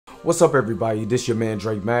What's up, everybody? This your man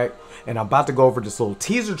Drake Mack, and I'm about to go over this little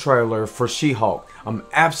teaser trailer for She-Hulk. I'm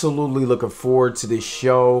absolutely looking forward to this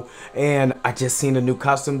show, and I just seen a new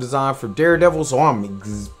costume design for Daredevil, so I'm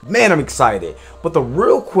excited. But the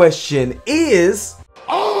real question is,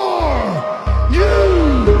 are you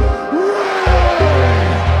ready?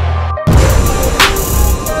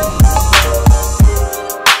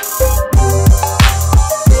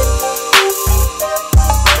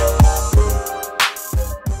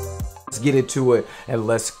 Let's get into it and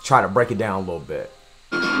let's try to break it down a little bit.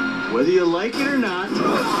 Whether you like it or not,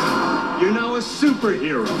 you're now a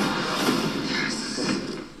superhero.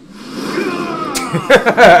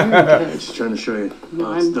 Just trying to show you.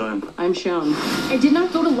 No, it's done. I'm shown. I did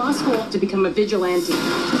not go to law school to become a vigilante.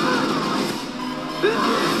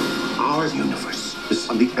 Our universe is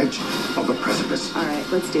on the edge of a precipice. All right,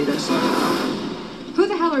 let's do this. Who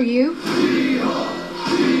the hell are you?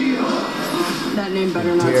 That name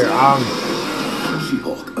better not Here, say.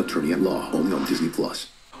 She-Hulk, attorney at law, only on Disney Plus.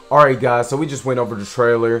 Alright guys, so we just went over the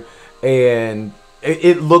trailer and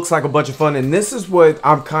it looks like a bunch of fun, and this is what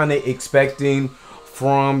I'm kind of expecting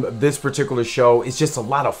from this particular show. It's just a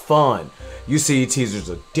lot of fun. You see teasers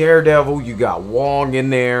of Daredevil, you got Wong in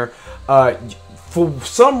there. For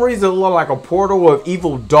some reason it looked like a portal of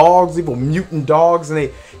evil dogs, evil mutant dogs, and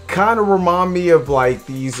they kind of remind me of like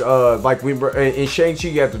these like we in Shang-Chi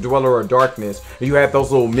you have the Dweller of Darkness, and you have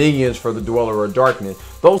those little minions for the Dweller of Darkness.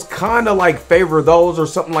 Those kind of like favor those, or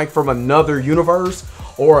something like from another universe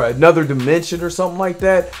or another dimension or something like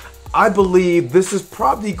that. I believe this is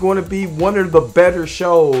probably going to be one of the better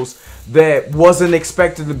shows that wasn't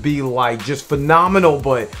expected to be like just phenomenal,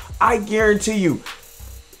 but I guarantee you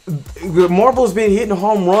Marvel has been hitting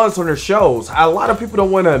home runs on their shows. A lot of people don't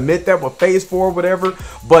want to admit that with Phase 4 or whatever,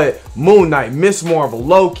 but Moon Knight, Miss Marvel,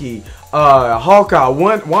 Loki, Hawkeye,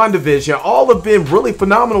 WandaVision, all have been really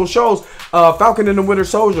phenomenal shows. Falcon and the Winter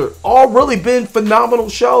Soldier, all really been phenomenal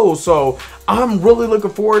shows. So I'm really looking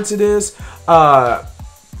forward to this.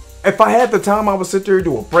 If I had the time, I would sit there and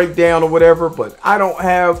do a breakdown or whatever, but I don't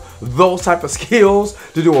have those type of skills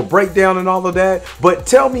to do a breakdown and all of that. But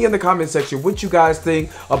tell me in the comment section what you guys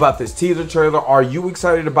think about this teaser trailer. Are you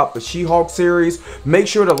excited about the She-Hulk series? Make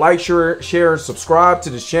sure to like, share, and subscribe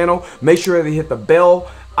to this channel. Make sure to hit the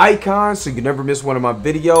bell icon so you never miss one of my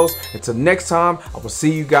videos. Until next time, I will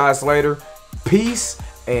see you guys later. Peace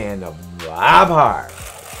and bye-bye.